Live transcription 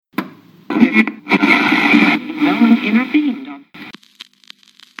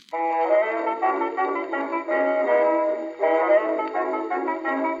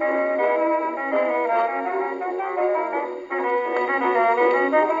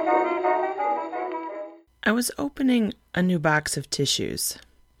I was opening a new box of tissues.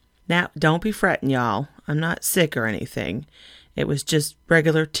 Now, don't be fretting, y'all. I'm not sick or anything. It was just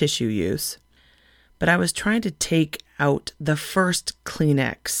regular tissue use. But I was trying to take out the first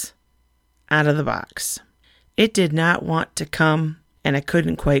Kleenex out of the box. It did not want to come, and I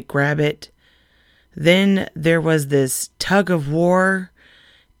couldn't quite grab it. Then there was this tug of war,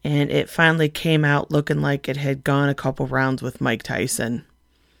 and it finally came out looking like it had gone a couple rounds with Mike Tyson.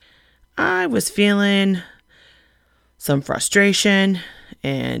 I was feeling some frustration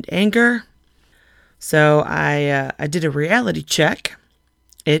and anger, so I did a reality check.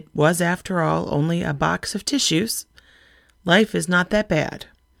 It was, after all, only a box of tissues. Life is not that bad.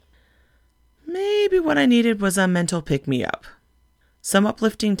 Maybe what I needed was a mental pick-me-up. Some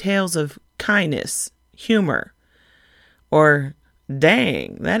uplifting tales of kindness, humor, or,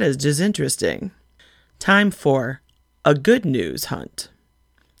 dang, that is just interesting. Time for a good news hunt.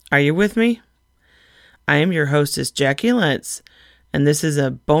 Are you with me? I am your hostess, Jackie Lentz, and this is a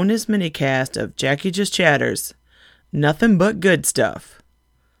bonus minicast of Jackie Just Chatters. Nothing but good stuff.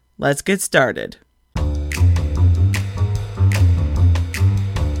 Let's get started.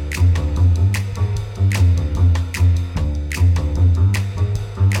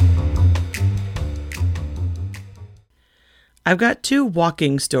 I've got two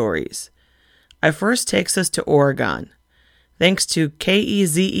walking stories. Our first takes us to Oregon. Thanks to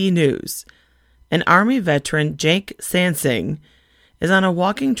KEZE News, an Army veteran, Jake Sansing, is on a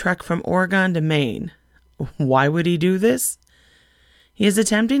walking trek from Oregon to Maine. Why would he do this? He is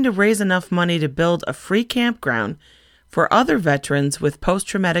attempting to raise enough money to build a free campground for other veterans with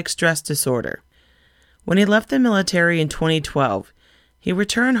post-traumatic stress disorder. When he left the military in 2012, he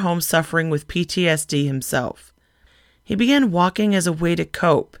returned home suffering with PTSD himself. He began walking as a way to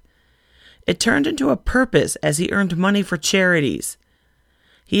cope. It turned into a purpose as he earned money for charities.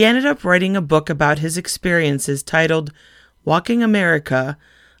 He ended up writing a book about his experiences titled Walking America,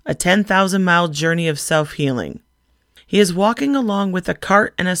 a 10,000-mile journey of self-healing. He is walking along with a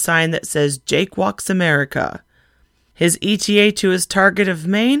cart and a sign that says Jake Walks America. His ETA to his target of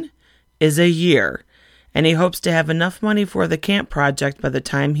Maine is a year, and he hopes to have enough money for the camp project by the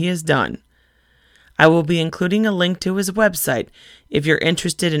time he is done. I will be including a link to his website if you're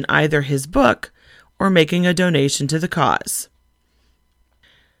interested in either his book or making a donation to the cause.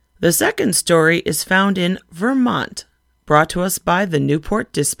 The second story is found in Vermont, brought to us by the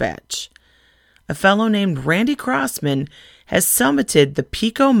Newport Dispatch. A fellow named Randy Crossman has summited the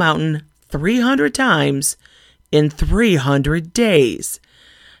Pico Mountain 300 times in 300 days.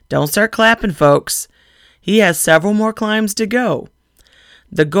 Don't start clapping, folks. He has several more climbs to go.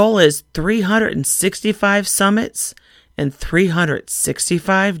 The goal is 365 summits in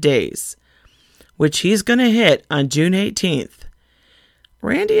 365 days, which he's going to hit on June 18th.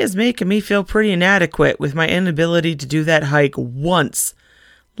 Randy is making me feel pretty inadequate with my inability to do that hike once,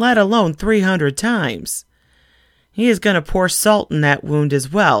 let alone 300 times. He is going to pour salt in that wound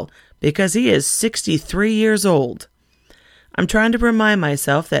as well, because he is 63 years old. I'm trying to remind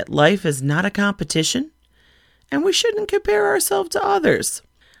myself that life is not a competition, and we shouldn't compare ourselves to others,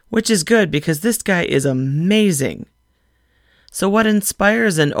 which is good because this guy is amazing. So what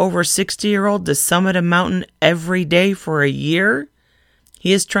inspires an over 60-year-old to summit a mountain every day for a year?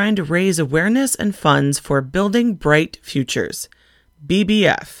 He is trying to raise awareness and funds for Building Bright Futures,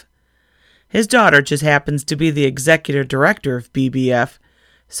 BBF. His daughter just happens to be the executive director of BBF,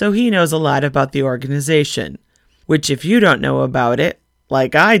 so he knows a lot about the organization, which if you don't know about it,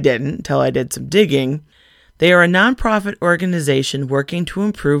 like I didn't until I did some digging, they are a nonprofit organization working to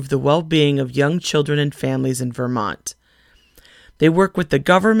improve the well-being of young children and families in Vermont. They work with the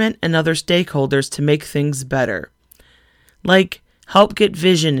government and other stakeholders to make things better, like help get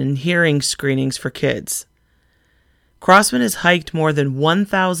vision and hearing screenings for kids. Crossman has hiked more than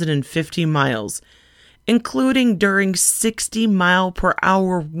 1,050 miles, including during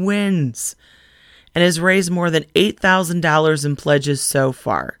 60-mile-per-hour winds, and has raised more than $8,000 in pledges so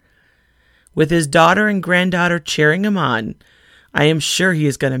far. With his daughter and granddaughter cheering him on, I am sure he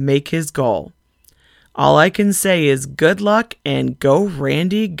is going to make his goal. All I can say is good luck and go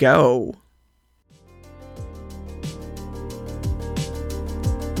Randy, go!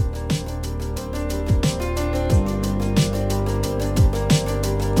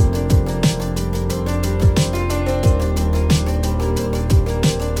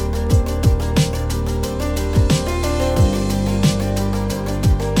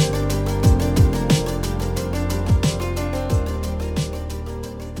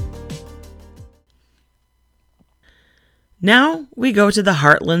 Now we go to the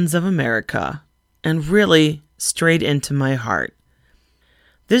heartlands of America, and really straight into my heart.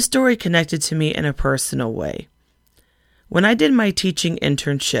 This story connected to me in a personal way. When I did my teaching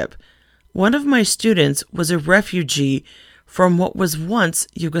internship, one of my students was a refugee from what was once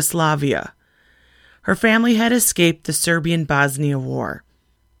Yugoslavia. Her family had escaped the Serbian-Bosnia War.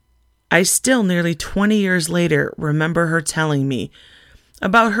 I still, nearly 20 years later, remember her telling me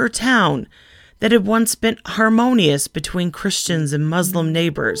about her town that had once been harmonious between Christians and Muslim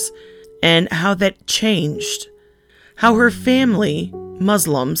neighbors, and how that changed. How her family,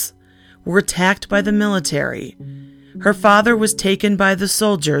 Muslims, were attacked by the military. Her father was taken by the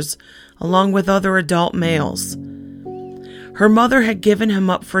soldiers, along with other adult males. Her mother had given him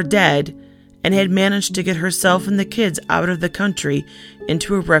up for dead and had managed to get herself and the kids out of the country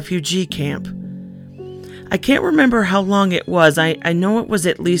into a refugee camp. I can't remember how long it was. I know it was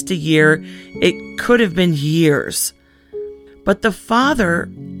at least a year. It could have been years. But the father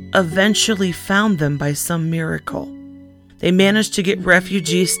eventually found them by some miracle. They managed to get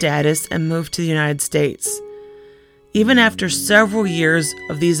refugee status and moved to the United States. Even after several years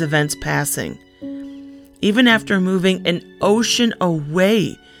of these events passing, even after moving an ocean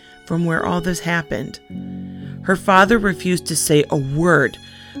away from where all this happened, her father refused to say a word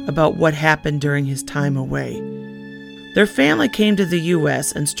about what happened during his time away. Their family came to the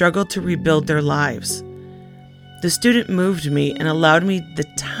U.S. and struggled to rebuild their lives. The student moved me and allowed me the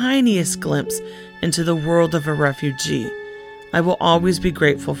tiniest glimpse into the world of a refugee. I will always be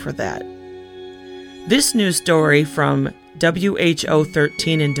grateful for that. This news story from WHO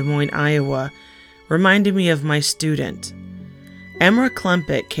 13 in Des Moines, Iowa, reminded me of my student. Emra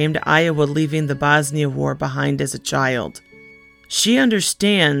Klempik came to Iowa leaving the Bosnia War behind as a child. She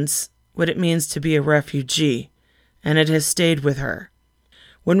understands what it means to be a refugee, and it has stayed with her.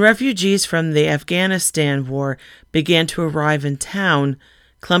 When refugees from the Afghanistan war began to arrive in town,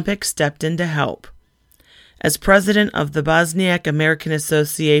 Klempik stepped in to help. As president of the Bosniak American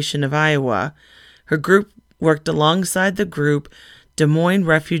Association of Iowa, her group worked alongside the group Des Moines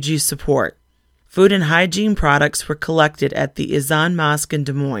Refugee Support. Food and hygiene products were collected at the Izan Mosque in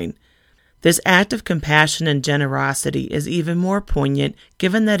Des Moines. This act of compassion and generosity is even more poignant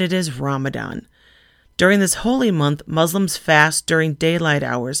given that it is Ramadan. During this holy month, Muslims fast during daylight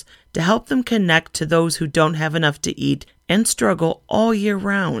hours to help them connect to those who don't have enough to eat and struggle all year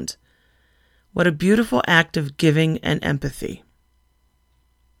round. What a beautiful act of giving and empathy.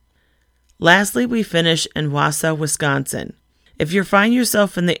 Lastly, we finish in Wausau, Wisconsin. If you find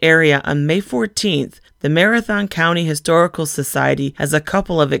yourself in the area on May 14th, the Marathon County Historical Society has a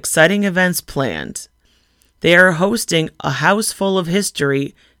couple of exciting events planned. They are hosting a House Full of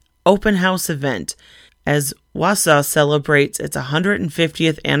History open house event as Wausau celebrates its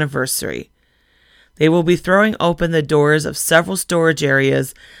 150th anniversary. They will be throwing open the doors of several storage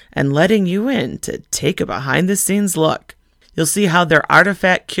areas and letting you in to take a behind-the-scenes look. You'll see how their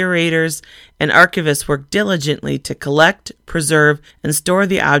artifact curators and archivists work diligently to collect, preserve, and store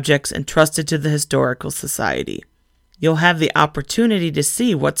the objects entrusted to the Historical Society. You'll have the opportunity to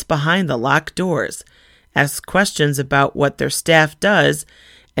see what's behind the locked doors, ask questions about what their staff does,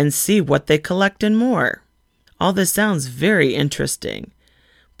 and see what they collect and more. All this sounds very interesting,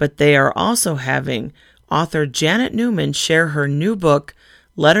 but they are also having author Janet Newman share her new book,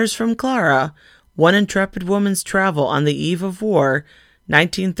 Letters from Clara, One Intrepid Woman's Travel on the Eve of War,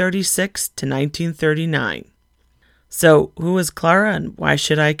 1936 to 1939. So, who is Clara and why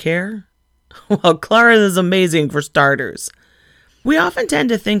should I care? Well, Clara is amazing for starters. We often tend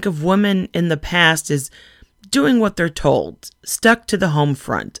to think of women in the past as doing what they're told, stuck to the home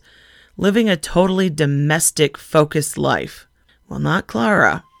front, living a totally domestic-focused life. Well, not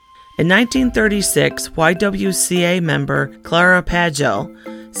Clara. In 1936, YWCA member Clara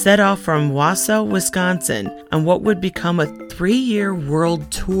Pagel set off from Wausau, Wisconsin on what would become a 3-year world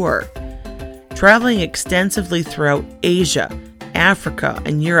tour, traveling extensively throughout Asia, Africa,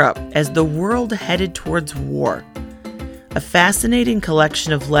 and Europe as the world headed towards war. A fascinating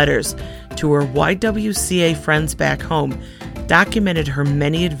collection of letters to her YWCA friends back home documented her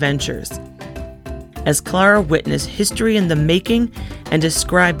many adventures. As Clara witnessed history in the making and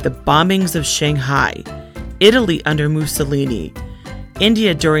described the bombings of Shanghai, Italy under Mussolini,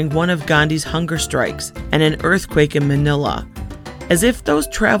 India during one of Gandhi's hunger strikes, and an earthquake in Manila. As if those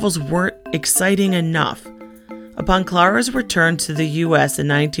travels weren't exciting enough, upon Clara's return to the U.S. in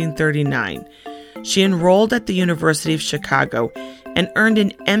 1939, she enrolled at the University of Chicago and earned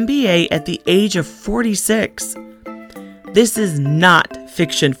an MBA at the age of 46. This is not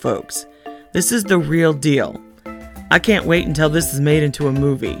fiction, folks. This is the real deal. I can't wait until this is made into a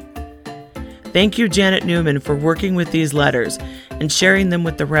movie. Thank you, Janet Newman, for working with these letters and sharing them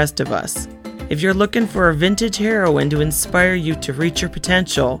with the rest of us. If you're looking for a vintage heroine to inspire you to reach your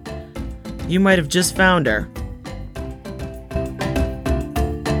potential, you might have just found her.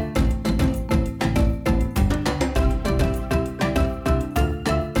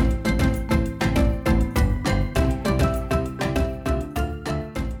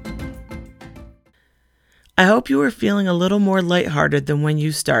 I hope you are feeling a little more lighthearted than when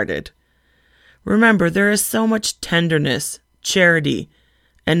you started. Remember, there is so much tenderness, charity,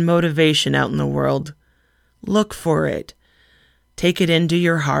 and motivation out in the world. Look for it. Take it into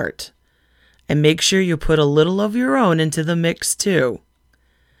your heart. And make sure you put a little of your own into the mix too.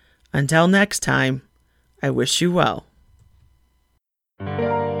 Until next time, I wish you well.